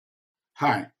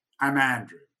Hi, I'm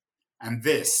Andrew, and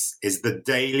this is the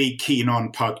Daily Keen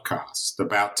On podcast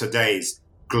about today's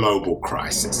global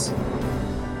crisis.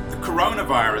 The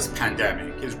coronavirus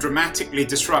pandemic is dramatically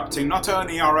disrupting not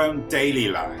only our own daily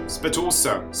lives, but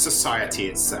also society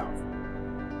itself.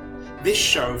 This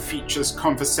show features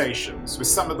conversations with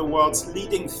some of the world's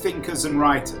leading thinkers and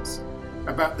writers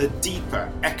about the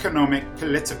deeper economic,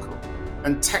 political,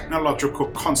 and technological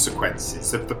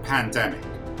consequences of the pandemic.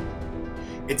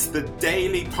 It's the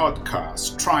daily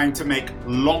podcast trying to make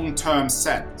long-term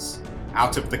sense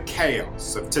out of the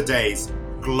chaos of today's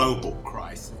global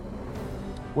crisis.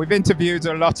 We've interviewed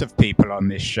a lot of people on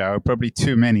this show, probably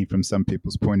too many from some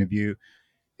people's point of view.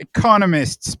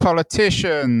 Economists,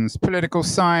 politicians, political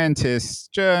scientists,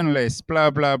 journalists, blah,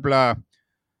 blah, blah.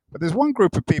 But there's one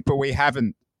group of people we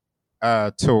haven't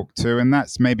talked to, and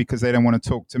that's maybe because they don't want to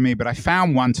talk to me, but I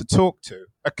found one to talk to,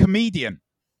 a comedian.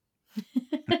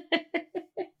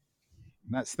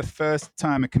 That's the first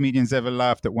time a comedian's ever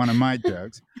laughed at one of my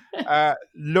jokes.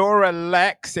 Laura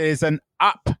Lex is an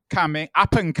up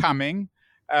and coming.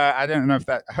 I don't know if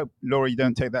that. I hope, Laura, you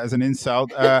don't take that as an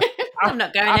insult. I'm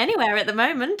not going anywhere at the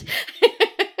moment.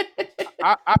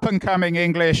 Up and coming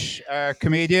English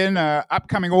comedian,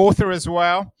 upcoming author as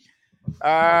well.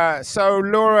 So,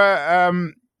 Laura,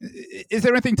 is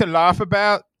there anything to laugh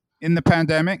about in the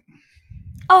pandemic?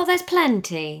 Oh, there's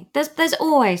plenty. There's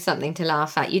always something to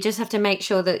laugh at. You just have to make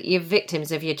sure that your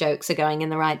victims of your jokes are going in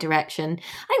the right direction.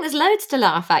 I think there's loads to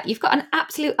laugh at. You've got an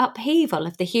absolute upheaval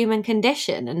of the human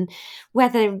condition, and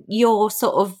whether you're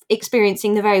sort of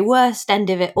experiencing the very worst end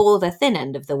of it or the thin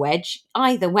end of the wedge,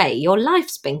 either way, your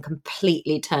life's been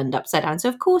completely turned upside down. So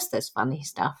of course there's funny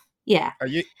stuff. Yeah.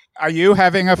 Are you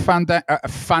having a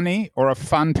funny or a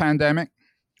fun pandemic?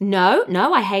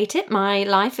 No, I hate it. My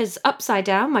life is upside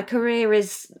down. My career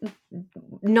is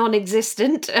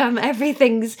non-existent.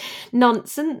 Everything's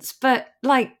nonsense. But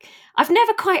I've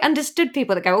never quite understood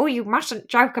people that go, "Oh, you mustn't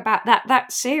joke about that.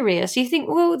 That's serious." You think,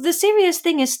 well, the serious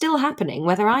thing is still happening,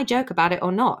 whether I joke about it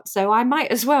or not. So I might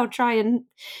as well try and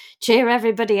cheer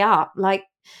everybody up.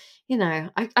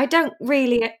 I don't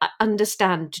really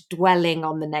understand dwelling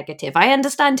on the negative. I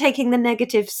understand taking the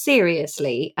negative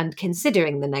seriously and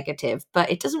considering the negative,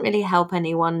 but it doesn't really help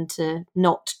anyone to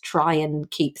not try and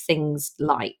keep things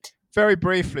light. Very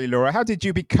briefly, Laura, how did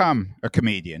you become a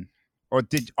comedian? Or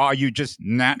are you just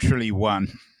naturally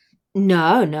one?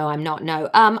 No, I'm not. No.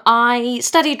 I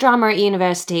studied drama at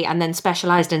university and then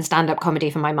specialised in stand-up comedy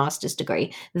for my master's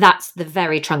degree. That's the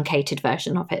very truncated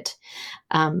version of it.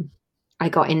 I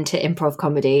got into improv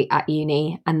comedy at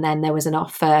uni, and then there was an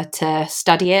offer to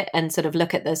study it and sort of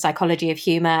look at the psychology of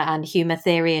humour and humour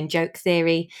theory and joke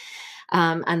theory,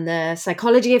 and the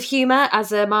psychology of humour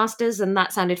as a master's, and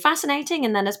that sounded fascinating.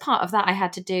 And then as part of that, I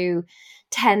had to do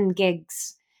 10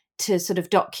 gigs to sort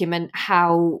of document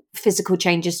how physical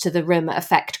changes to the room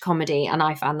affect comedy, and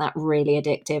I found that really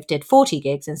addictive. Did 40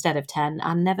 gigs instead of 10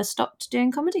 and never stopped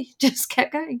doing comedy, just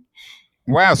kept going.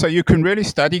 Wow, so you can really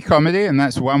study comedy, and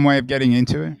that's one way of getting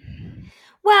into it?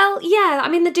 Well, yeah, I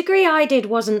mean, the degree I did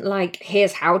wasn't like,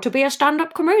 here's how to be a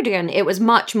stand-up comedian. It was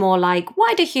much more like,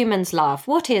 why do humans laugh?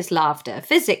 What is laughter?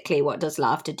 Physically, what does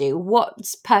laughter do? What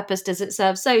purpose does it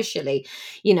serve socially?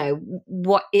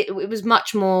 It was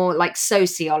much more like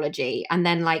sociology. And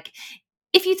then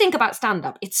if you think about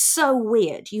stand-up, it's so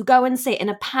weird. You go and sit in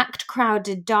a packed,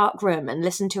 crowded, dark room and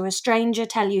listen to a stranger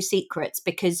tell you secrets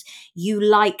because you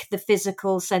like the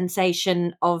physical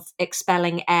sensation of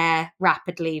expelling air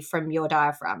rapidly from your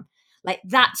diaphragm.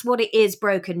 That's what it is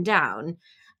broken down.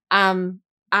 And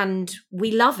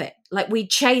we love it. We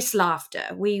chase laughter.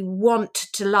 We want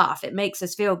to laugh. It makes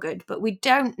us feel good, but we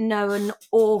don't know an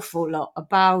awful lot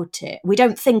about it. We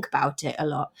don't think about it a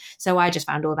lot. So I just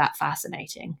found all that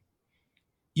fascinating.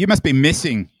 You must be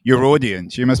missing your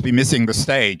audience. You must be missing the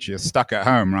stage. You're stuck at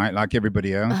home, right? Like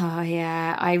everybody else. Oh,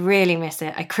 yeah. I really miss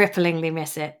it. I cripplingly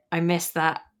miss it. I miss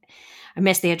that. I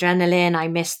miss the adrenaline. I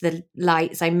miss the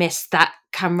lights. I miss that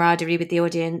camaraderie with the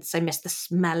audience. I miss the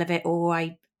smell of it all.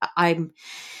 I'm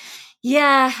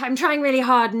trying really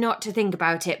hard not to think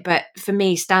about it. But for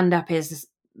me, stand-up is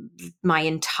my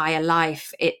entire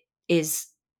life.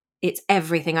 It's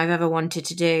everything I've ever wanted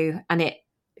to do. And it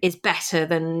is better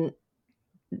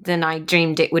than I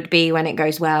dreamed it would be when it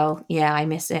goes well. Yeah, I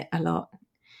miss it a lot.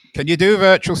 Can you do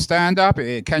virtual stand-up?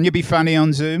 Can you be funny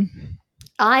on Zoom?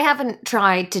 I haven't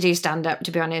tried to do stand-up,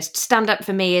 to be honest. Stand-up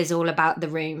for me is all about the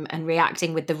room and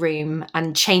reacting with the room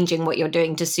and changing what you're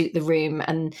doing to suit the room.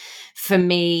 And for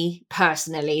me,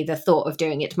 personally, the thought of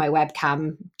doing it to my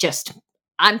webcam just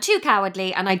I'm too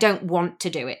cowardly and I don't want to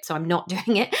do it, so I'm not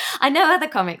doing it. I know other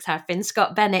comics have been.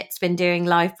 Scott Bennett's been doing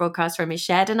live broadcasts from his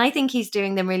shed, and I think he's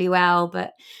doing them really well.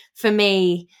 But for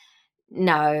me,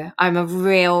 no, I'm a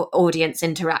real audience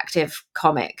interactive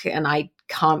comic, and I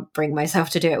can't bring myself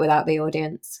to do it without the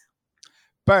audience.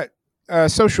 But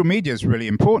social media is really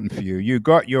important for you. You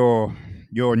got your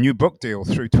new book deal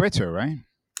through Twitter, right?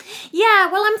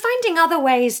 Yeah, well, I'm finding other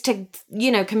ways to,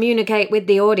 communicate with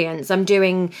the audience. I'm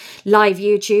doing live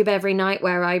YouTube every night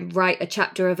where I write a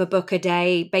chapter of a book a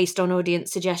day based on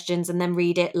audience suggestions and then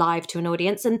read it live to an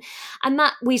audience. And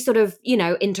that we sort of,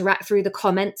 interact through the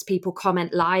comments. People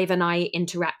comment live and I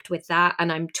interact with that.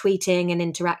 And I'm tweeting and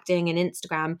interacting in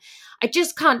Instagram. I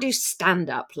just can't do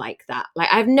stand-up like that. Like,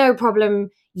 I have no problem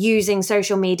using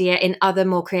social media in other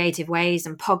more creative ways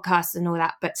and podcasts and all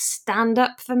that. But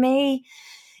stand-up for me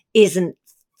isn't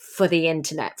for the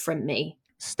internet from me.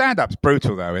 Stand-up's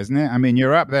brutal though, isn't it? I mean,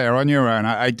 you're up there on your own.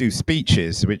 I do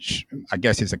speeches, which I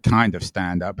guess is a kind of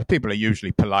stand-up, but people are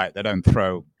usually polite. They don't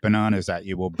throw bananas at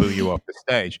you or boo you off the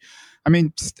stage. I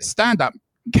mean, stand-up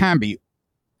can be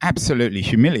absolutely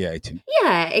humiliating.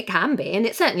 Yeah, it can be. And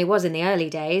it certainly was in the early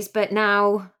days, but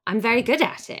now I'm very good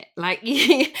at it. Like,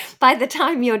 by the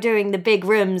time you're doing the big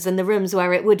rooms and the rooms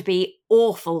where it would be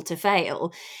awful to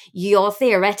fail, you're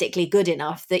theoretically good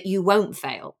enough that you won't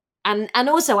fail. And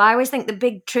also, I always think the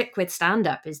big trick with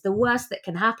stand-up is the worst that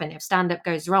can happen if stand-up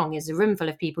goes wrong is a room full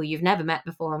of people you've never met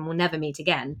before and will never meet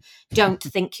again don't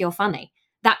think you're funny.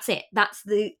 That's it. That's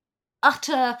the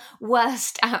utter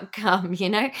worst outcome,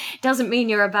 Doesn't mean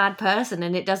you're a bad person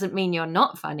and it doesn't mean you're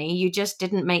not funny. You just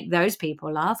didn't make those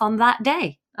people laugh on that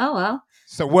day. Oh, well.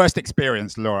 So worst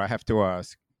experience, Laura, I have to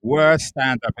ask. Worst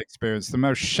stand-up experience, the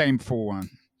most shameful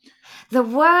one. The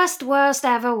worst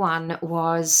ever one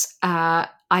was I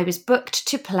was booked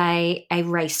to play a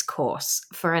race course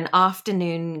for an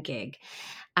afternoon gig.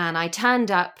 And I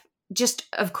turned up just,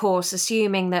 of course,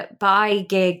 assuming that by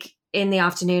gig in the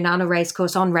afternoon on a race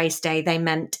course on race day, they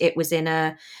meant it was in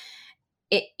a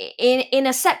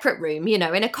separate room, in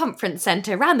a conference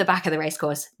center around the back of the race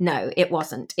course. No, it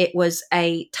wasn't. It was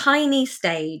a tiny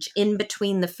stage in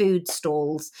between the food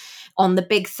stalls on the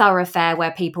big thoroughfare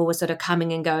where people were sort of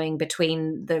coming and going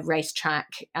between the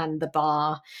racetrack and the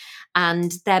bar.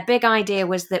 And their big idea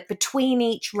was that between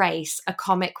each race, a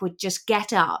comic would just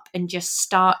get up and just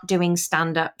start doing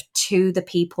stand-up to the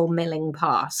people milling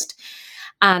past.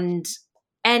 And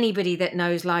anybody that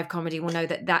knows live comedy will know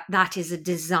that is a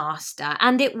disaster.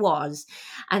 And it was.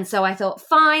 And so I thought,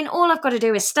 fine, all I've got to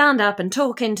do is stand up and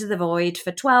talk into the void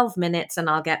for 12 minutes and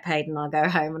I'll get paid and I'll go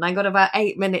home. And I got about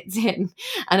 8 minutes in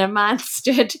and a man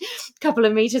stood a couple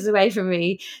of meters away from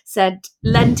me,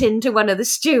 leant into one of the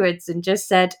stewards and just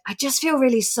said, I just feel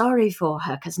really sorry for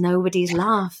her because nobody's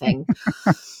laughing.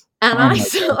 And I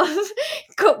sort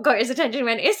of got his attention and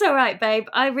went, it's all right, babe.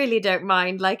 I really don't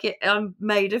mind. I'm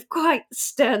made of quite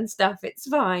stern stuff. It's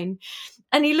fine.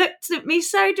 And he looked at me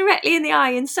so directly in the eye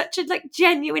in such a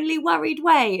genuinely worried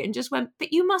way and just went,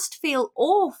 but you must feel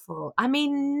awful. I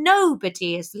mean,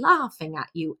 nobody is laughing at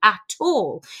you at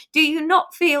all. Do you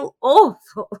not feel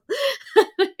awful?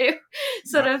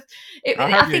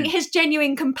 I think his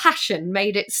genuine compassion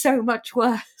made it so much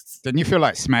worse. Didn't you feel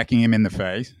like smacking him in the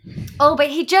face? Oh, but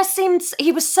he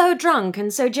was so drunk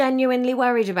and so genuinely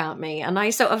worried about me. And I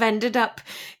sort of ended up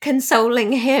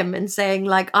consoling him and saying,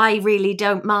 I really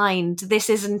don't mind.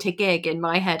 This isn't a gig in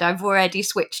my head. I've already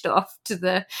switched off to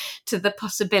the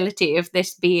possibility of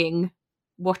this being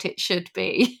what it should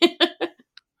be.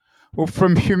 Well,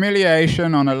 from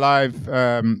humiliation on a live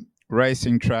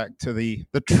racing track to the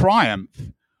triumph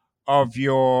of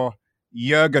your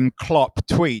Jurgen Klopp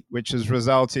tweet, which has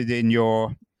resulted in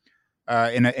your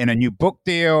in a new book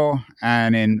deal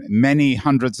and in many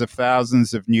hundreds of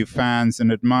thousands of new fans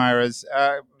and admirers.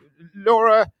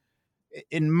 Laura,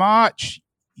 in March,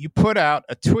 you put out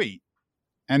a tweet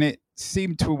and it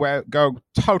seemed to go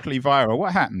totally viral.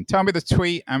 What happened? Tell me the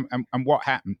tweet and what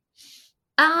happened.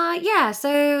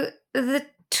 So the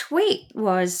tweet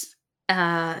was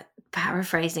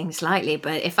paraphrasing slightly,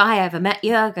 but if I ever met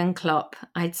Jurgen Klopp,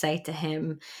 I'd say to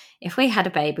him, if we had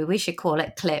a baby, we should call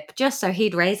it Clip, just so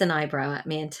he'd raise an eyebrow at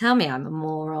me and tell me I'm a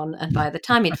moron. And by the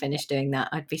time he'd finished doing that,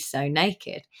 I'd be so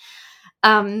naked.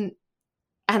 And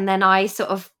then I sort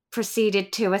of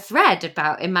proceeded to a thread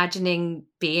about imagining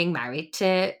being married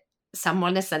to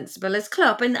someone as sensible as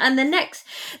Klopp. And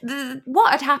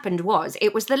what had happened was,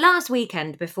 it was the last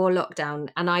weekend before lockdown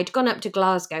and I'd gone up to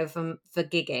Glasgow for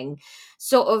gigging,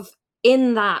 sort of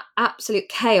in that absolute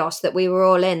chaos that we were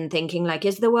all in, thinking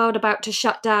is the world about to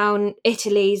shut down?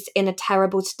 Italy's in a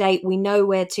terrible state. We know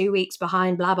we're 2 weeks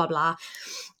behind, blah, blah, blah.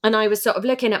 And I was sort of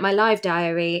looking at my live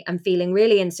diary and feeling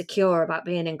really insecure about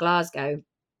being in Glasgow,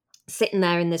 sitting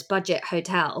there in this budget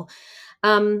hotel.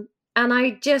 And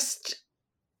I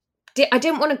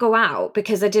didn't want to go out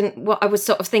because I was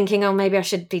sort of thinking, oh, maybe I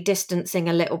should be distancing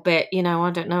a little bit. I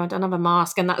don't know. I don't have a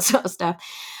mask and that sort of stuff.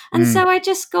 And so I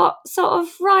just got sort of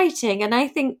writing. And I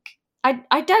think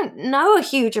I don't know a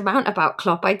huge amount about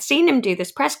Klopp. I'd seen him do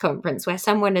this press conference where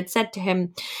someone had said to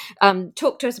him,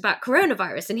 talk to us about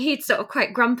coronavirus. And he'd sort of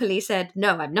quite grumpily said,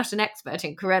 no, I'm not an expert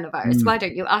in coronavirus. Why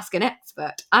don't you ask an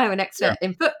expert? I'm an expert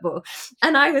in football.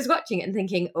 And I was watching it and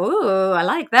thinking, oh, I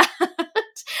like that.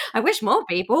 I wish more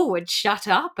people would shut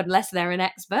up unless they're an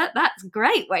expert. That's a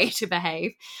great way to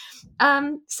behave.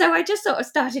 So I just sort of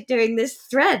started doing this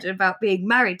thread about being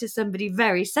married to somebody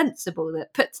very sensible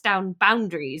that puts down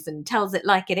boundaries and tells it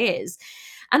like it is.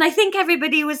 And I think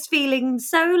everybody was feeling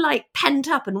so like pent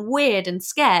up and weird and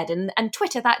scared. And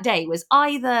Twitter that day was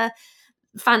either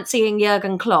fancying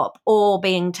Jurgen Klopp or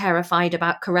being terrified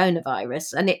about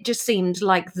coronavirus. And it just seemed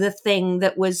like the thing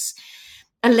that was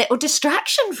a little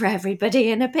distraction for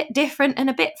everybody, and a bit different and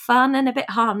a bit fun and a bit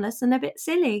harmless and a bit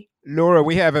silly. Laura,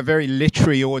 we have a very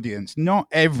literary audience. Not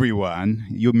everyone,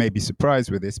 you may be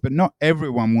surprised with this, but not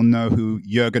everyone will know who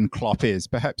Jurgen Klopp is.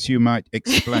 Perhaps you might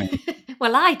explain.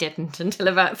 Well, I didn't until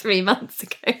about 3 months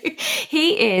ago.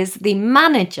 He is the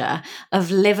manager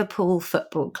of Liverpool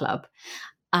Football Club.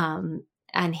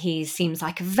 And he seems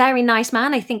like a very nice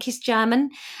man. I think he's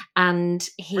German. And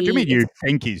he. What do you mean you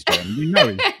think he's German? You know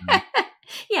he's German.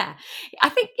 Yeah, I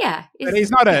think, yeah. But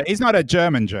he's not a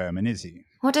German, is he?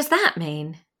 What does that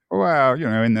mean? Well,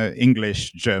 in the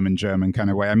English German kind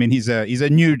of way. I mean, he's a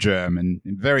new German,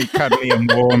 very cuddly and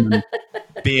warm and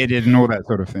bearded and all that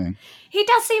sort of thing. He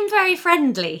does seem very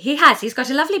friendly. He's got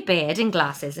a lovely beard and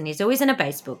glasses, and he's always in a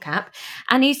baseball cap.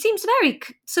 And he seems very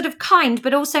sort of kind,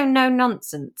 but also no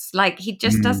nonsense. Like, he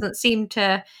just doesn't seem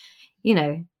to,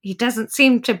 he doesn't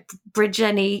seem to bridge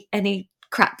any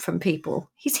crap from people.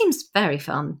 He seems very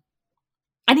fun.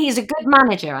 And he's a good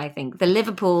manager, I think. The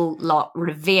Liverpool lot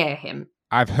revere him.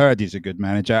 I've heard he's a good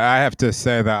manager. I have to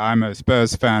say that I'm a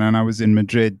Spurs fan, and I was in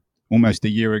Madrid almost a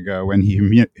year ago when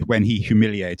he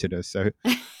humiliated us. So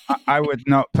I would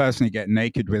not personally get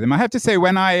naked with him. I have to say,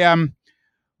 when I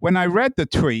read the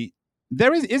tweet,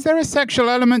 is there a sexual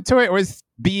element to it, or is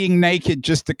being naked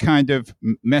just a kind of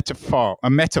metaphor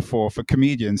for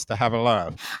comedians to have a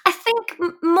laugh? I think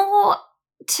more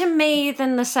to me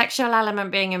than the sexual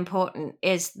element being important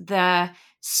is the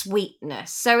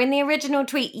sweetness. So in the original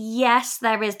tweet, yes,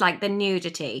 there is like the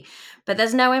nudity, but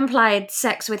there's no implied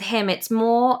sex with him. It's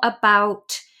more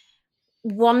about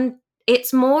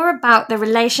the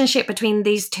relationship between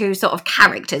these two sort of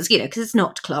characters, because it's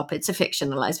not Klopp, it's a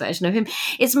fictionalized version of him.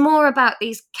 It's more about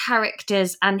these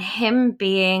characters and him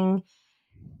being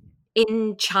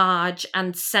in charge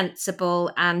and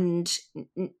sensible and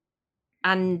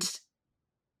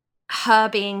her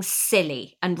being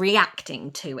silly and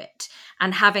reacting to it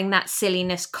and having that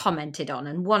silliness commented on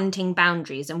and wanting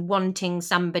boundaries and wanting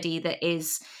somebody that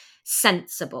is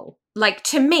sensible. Like,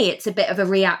 to me, it's a bit of a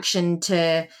reaction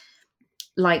to,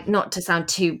 like, not to sound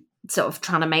too sort of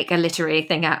trying to make a literary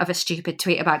thing out of a stupid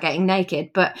tweet about getting naked,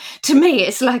 but to me,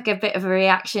 it's like a bit of a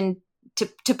reaction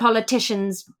to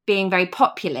politicians being very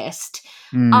populist.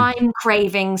 I'm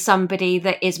craving somebody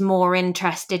that is more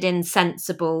interested in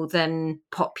sensible than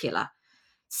popular.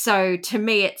 So to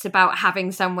me, it's about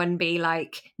having someone be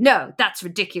like, no, that's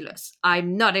ridiculous.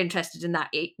 I'm not interested in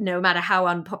that, no matter how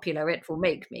unpopular it will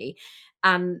make me.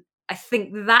 And I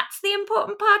think that's the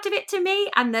important part of it to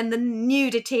me. And then the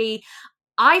nudity,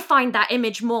 I find that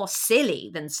image more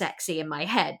silly than sexy in my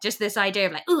head. Just this idea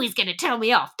of like, oh, he's going to tell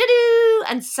me off, doo-doo,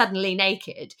 and suddenly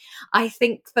naked. I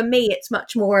think for me, it's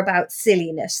much more about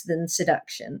silliness than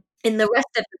seduction. In the rest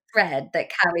of the thread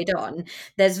that carried on,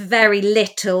 there's very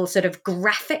little sort of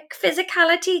graphic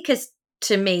physicality, because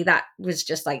to me, that was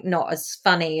just like not as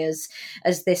funny as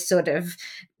this sort of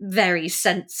very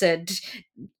censored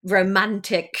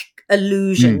romantic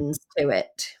allusions to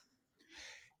it.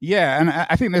 Yeah, and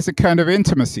I think there's a kind of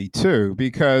intimacy too,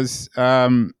 because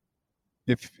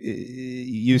if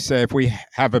you say if we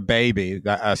have a baby,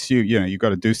 that assume you've got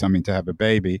to do something to have a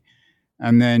baby,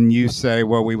 and then you say,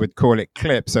 well, we would call it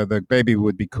Clip, so the baby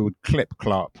would be called Clip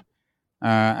Clop,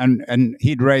 and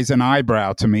he'd raise an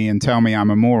eyebrow to me and tell me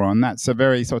I'm a moron. That's a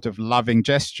very sort of loving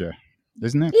gesture,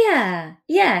 isn't it? Yeah,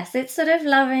 yes, it's sort of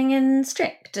loving and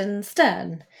strict and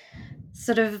stern.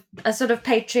 Sort of a sort of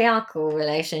patriarchal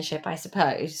relationship, I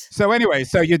suppose. So anyway,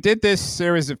 so you did this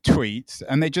series of tweets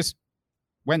and they just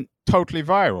went totally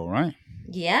viral, right?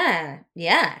 Yeah,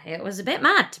 it was a bit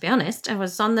mad, to be honest. I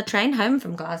was on the train home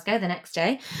from Glasgow the next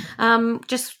day,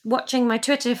 just watching my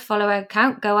Twitter follower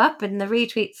count go up and the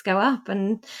retweets go up,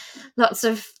 and lots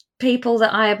of people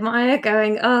that I admire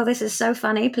going, "Oh, this is so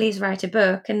funny, please write a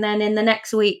book." And then in the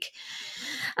next week,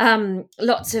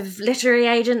 lots of literary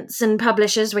agents and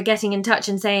publishers were getting in touch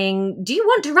and saying, "Do you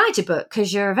want to write a book?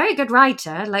 Because you're a very good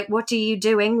writer. Like, what are you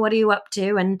doing? What are you up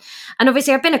to?" And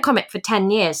obviously I've been a comic for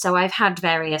 10 years, so I've had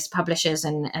various publishers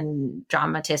and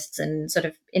dramatists and sort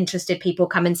of interested people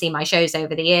come and see my shows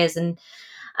over the years.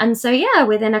 And so, yeah,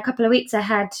 within a couple of weeks, I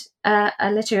had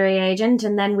a literary agent,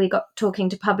 and then we got talking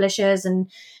to publishers and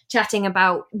chatting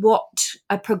about what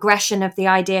a progression of the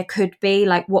idea could be,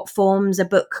 like what forms a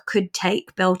book could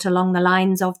take, built along the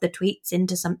lines of the tweets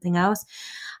into something else.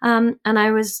 And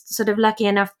I was sort of lucky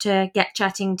enough to get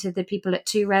chatting to the people at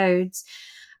Two Roads.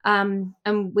 And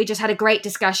we just had a great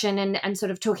discussion and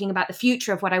sort of talking about the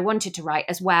future of what I wanted to write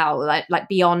as well, like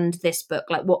beyond this book,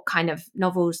 like what kind of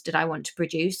novels did I want to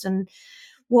produce, and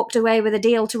walked away with a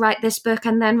deal to write this book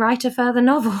and then write a further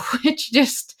novel, which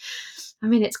just, I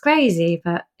mean, it's crazy,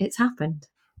 but it's happened.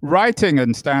 Writing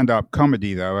and stand-up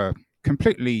comedy, though, are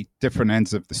completely different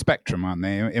ends of the spectrum, aren't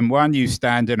they? In one, you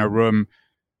stand in a room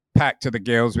packed to the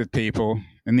gills with people.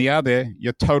 In the other,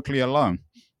 you're totally alone.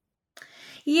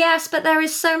 Yes, but there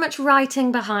is so much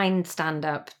writing behind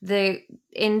stand-up.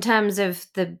 In terms of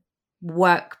the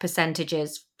work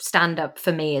percentages, stand-up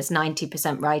for me is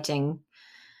 90% writing,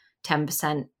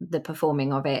 10% the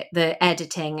performing of it, the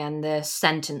editing and the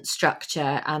sentence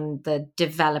structure and the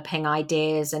developing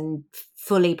ideas and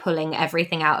fully pulling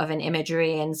everything out of an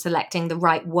imagery and selecting the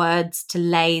right words to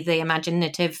lay the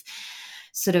imaginative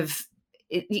sort of.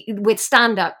 With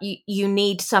stand-up, you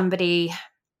need somebody.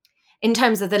 In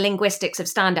terms of the linguistics of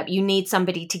stand-up, you need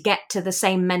somebody to get to the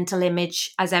same mental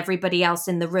image as everybody else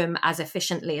in the room as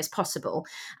efficiently as possible.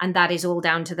 And that is all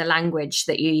down to the language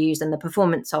that you use and the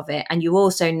performance of it. And you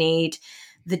also need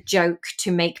the joke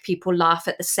to make people laugh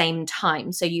at the same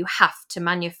time. So you have to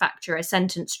manufacture a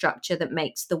sentence structure that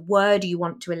makes the word you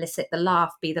want to elicit the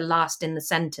laugh be the last in the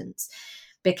sentence.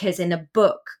 Because in a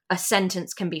book, a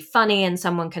sentence can be funny and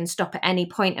someone can stop at any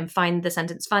point and find the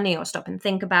sentence funny, or stop and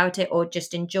think about it, or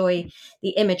just enjoy the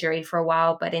imagery for a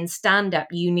while. But in stand-up,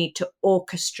 you need to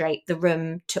orchestrate the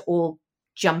room to all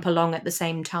jump along at the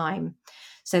same time.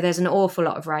 So there's an awful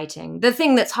lot of writing. The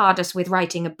thing that's hardest with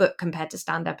writing a book compared to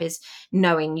stand-up is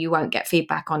knowing you won't get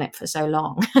feedback on it for so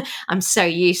long. I'm so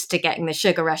used to getting the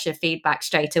sugar rush of feedback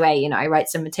straight away. You know, I write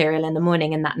some material in the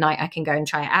morning and that night I can go and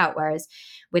try it out. Whereas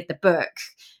with the book,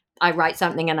 I write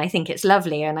something and I think it's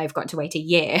lovely and I've got to wait a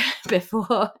year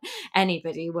before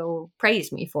anybody will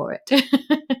praise me for it,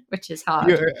 which is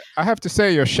hard. I have to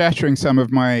say you're shattering some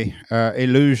of my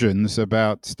illusions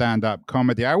about stand-up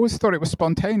comedy. I always thought it was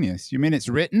spontaneous. You mean it's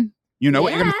written? You know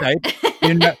what you're going to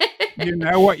say? You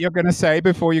know what you're going to say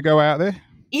before you go out there?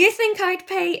 You think I'd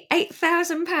pay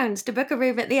 £8,000 to book a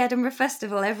room at the Edinburgh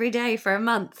Festival every day for a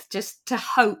month just to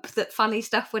hope that funny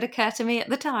stuff would occur to me at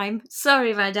the time?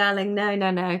 Sorry, my darling. No.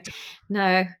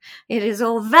 No, it is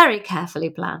all very carefully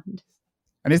planned.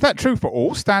 And is that true for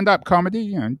all stand-up comedy?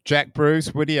 You know, Jack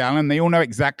Bruce, Woody Allen, they all know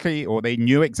exactly, or they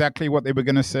knew exactly what they were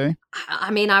going to say? I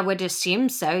mean, I would assume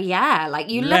so, yeah. Like,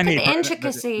 you look at the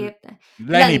intricacy.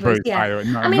 Lenny Bruce. Yeah.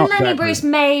 I mean, Lenny Bruce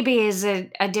maybe is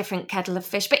a different kettle of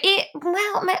fish, but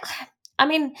I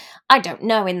mean, I don't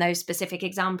know in those specific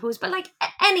examples, but like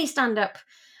any stand-up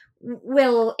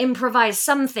will improvise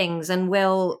some things and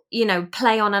will, you know,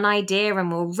 play on an idea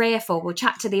and will riff or will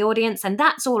chat to the audience, and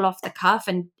that's all off the cuff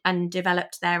and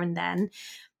developed there and then.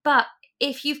 But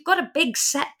if you've got a big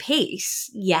set piece,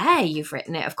 yeah, you've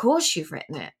written it. Of course you've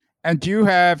written it. And do you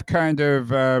have kind of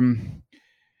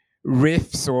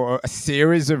riffs or a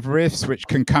series of riffs which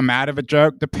can come out of a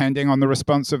joke depending on the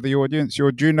response of the audience?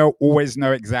 Or do you always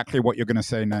know exactly what you're going to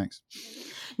say next?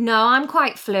 No, I'm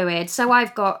quite fluid. So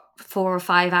I've got 4 or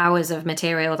 5 hours of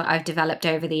material that I've developed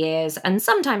over the years. And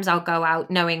sometimes I'll go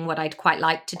out knowing what I'd quite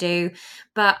like to do,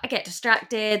 but I get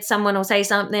distracted. Someone will say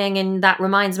something and that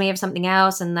reminds me of something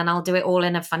else. And then I'll do it all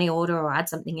in a funny order or add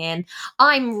something in.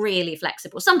 I'm really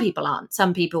flexible. Some people aren't.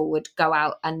 Some people would go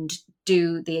out and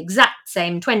do the exact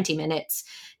same 20 minutes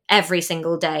every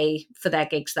single day for their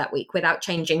gigs that week without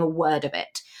changing a word of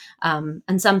it.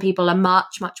 And some people are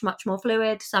much, much, much more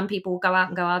fluid. Some people go out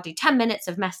and go, I'll do 10 minutes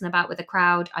of messing about with the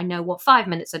crowd. I know what 5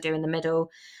 minutes I do in the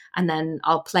middle, and then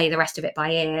I'll play the rest of it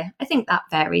by ear. I think that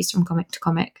varies from comic to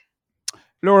comic.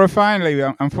 Laura, finally,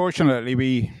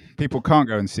 unfortunately, people can't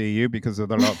go and see you because of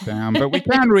the lockdown, but we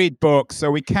can read books, so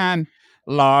we can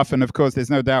laugh. And of course, there's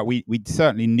no doubt we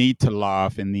certainly need to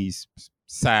laugh in these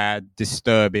sad,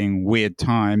 disturbing, weird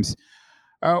times.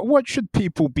 What should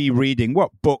people be reading?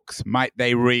 What books might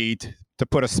they read to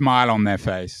put a smile on their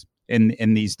face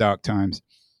in these dark times?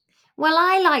 Well,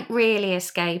 I like really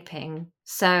escaping.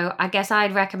 So I guess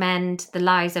I'd recommend The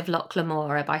Lies of Locke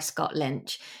Lamora by Scott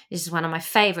Lynch. This is one of my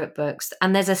favourite books.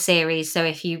 And there's a series, so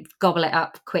if you gobble it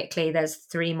up quickly, there's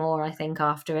 3 more, I think,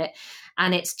 after it.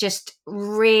 And it's just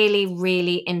really,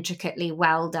 really intricately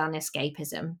well done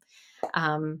escapism.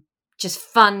 Just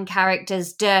fun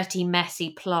characters, dirty,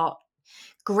 messy plot,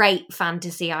 great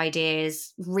fantasy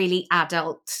ideas, really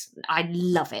adult. I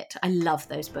love it. I love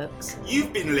those books.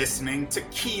 You've been listening to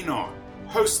Keen On,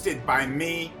 hosted by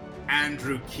me,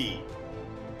 Andrew Keen.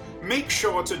 Make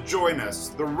sure to join us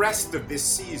the rest of this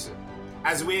season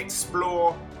as we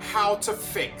explore how to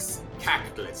fix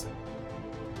capitalism.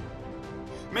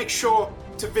 Make sure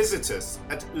to visit us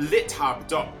at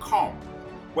lithub.com,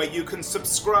 where you can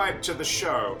subscribe to the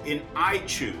show in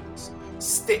iTunes,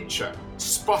 Stitcher,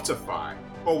 Spotify,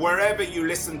 or wherever you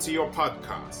listen to your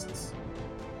podcasts.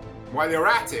 While you're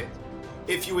at it,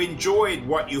 if you enjoyed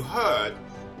what you heard,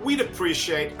 we'd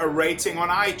appreciate a rating on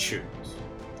iTunes.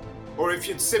 Or if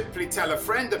you'd simply tell a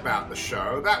friend about the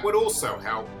show, that would also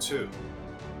help too.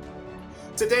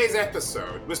 Today's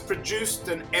episode was produced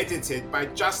and edited by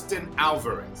Justin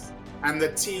Alvarez and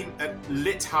the team at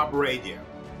LitHub Radio.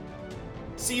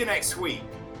 See you next week,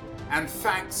 and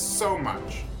thanks so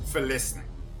much for listening.